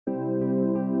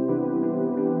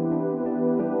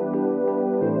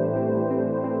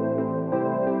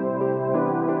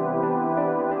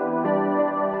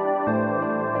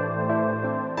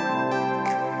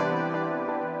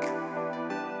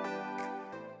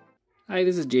Hi,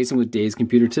 this is Jason with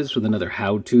DavesComputerTips with another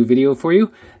how-to video for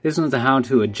you. This one's on how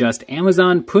to adjust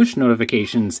Amazon push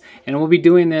notifications, and we'll be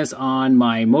doing this on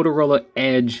my Motorola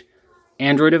Edge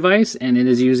Android device, and it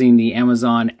is using the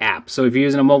Amazon app. So if you're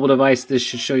using a mobile device, this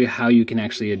should show you how you can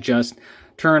actually adjust,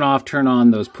 turn off, turn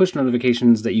on those push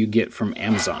notifications that you get from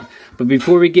Amazon. But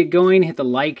before we get going, hit the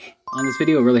like on this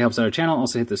video. It really helps out our channel.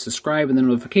 Also hit the subscribe and the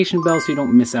notification bell so you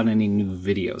don't miss out on any new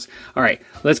videos. All right,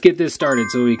 let's get this started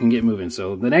so we can get moving.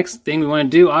 So the next thing we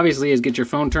want to do, obviously, is get your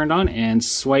phone turned on and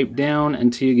swipe down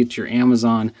until you get your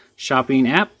Amazon shopping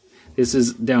app. This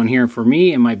is down here for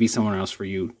me. It might be somewhere else for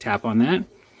you. Tap on that.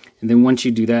 And then once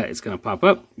you do that, it's going to pop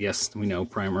up. Yes, we know,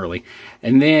 Prime early.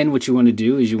 And then what you want to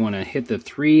do is you want to hit the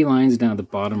three lines down at the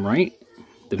bottom right,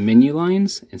 the menu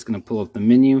lines. It's going to pull up the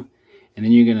menu. And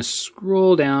then you're going to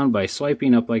scroll down by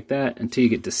swiping up like that until you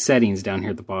get to settings down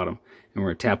here at the bottom. And we're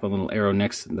going to tap a little arrow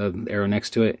next to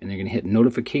it, and you're going to hit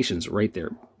notifications right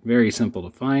there. Very simple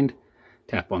to find.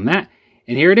 Tap on that.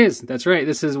 And here it is. That's right.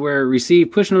 This is where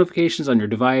receive push notifications on your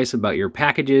device about your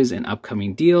packages and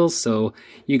upcoming deals. So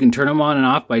you can turn them on and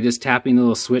off by just tapping the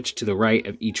little switch to the right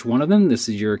of each one of them. This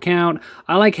is your account.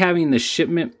 I like having the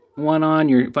shipment one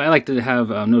on but I like to have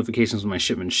notifications when my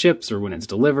shipment ships or when it's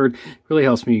delivered. It really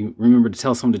helps me remember to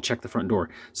tell someone to check the front door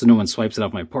so no one swipes it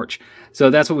off my porch. So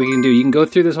that's what we can do. You can go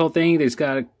through this whole thing. There's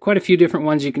got quite a few different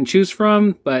ones you can choose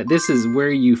from, but this is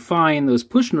where you find those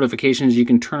push notifications. You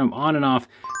can turn them on and off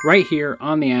right here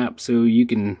on the app, so you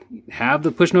can have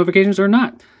the push notifications or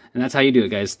not. And that's how you do it,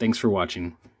 guys. Thanks for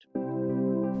watching.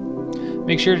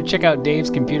 Make sure to check out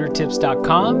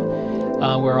DavesComputerTips.com.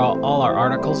 Where all our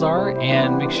articles are,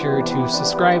 and make sure to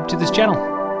subscribe to this channel.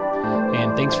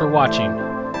 And thanks for watching.